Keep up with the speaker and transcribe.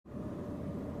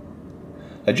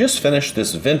I just finished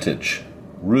this vintage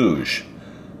Reuge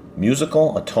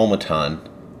musical automaton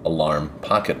alarm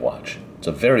pocket watch. It's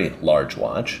a very large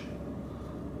watch.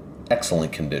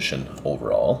 Excellent condition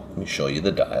overall. Let me show you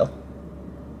the dial.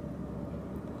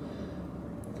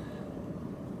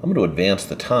 I'm going to advance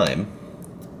the time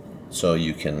so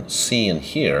you can see and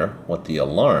hear what the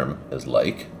alarm is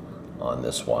like on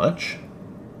this watch.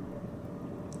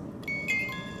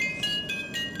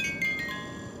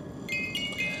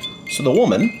 So the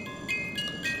woman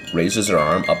raises her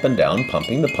arm up and down,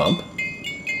 pumping the pump.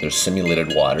 There's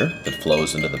simulated water that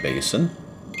flows into the basin.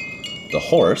 The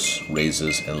horse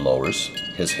raises and lowers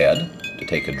his head to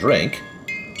take a drink,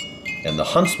 and the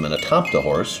huntsman atop the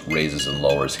horse raises and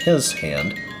lowers his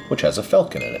hand, which has a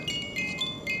falcon in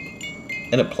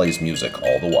it. And it plays music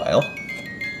all the while.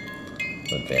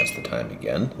 Advance the time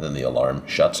again, then the alarm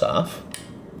shuts off.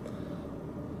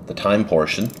 The time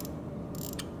portion,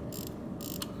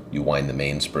 you wind the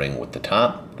mainspring with the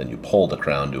top, then you pull the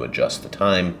crown to adjust the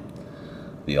time.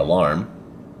 The alarm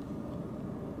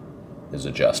is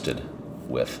adjusted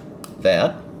with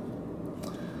that.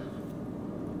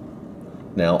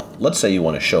 Now, let's say you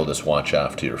want to show this watch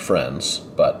off to your friends,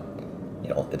 but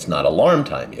it's not alarm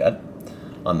time yet.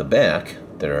 On the back,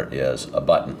 there is a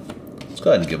button. Let's go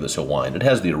ahead and give this a wind. It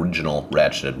has the original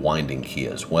ratcheted winding key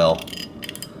as well.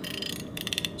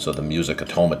 So the music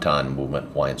automaton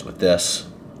movement winds with this,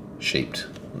 shaped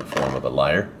in the form of a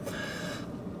lyre.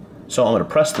 So I'm going to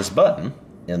press this button,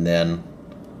 and then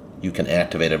you can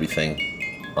activate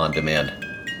everything on demand.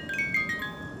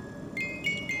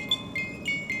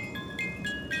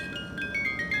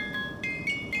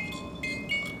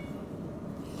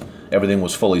 Everything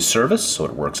was fully serviced, so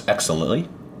it works excellently.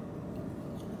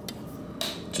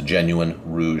 It's a genuine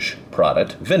Reuge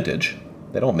product, vintage.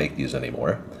 They don't make these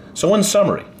anymore. So in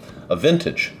summary, a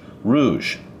vintage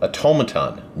Reuge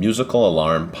automaton musical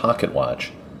alarm pocket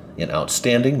watch in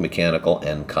outstanding mechanical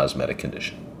and cosmetic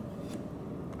condition.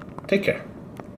 Take care.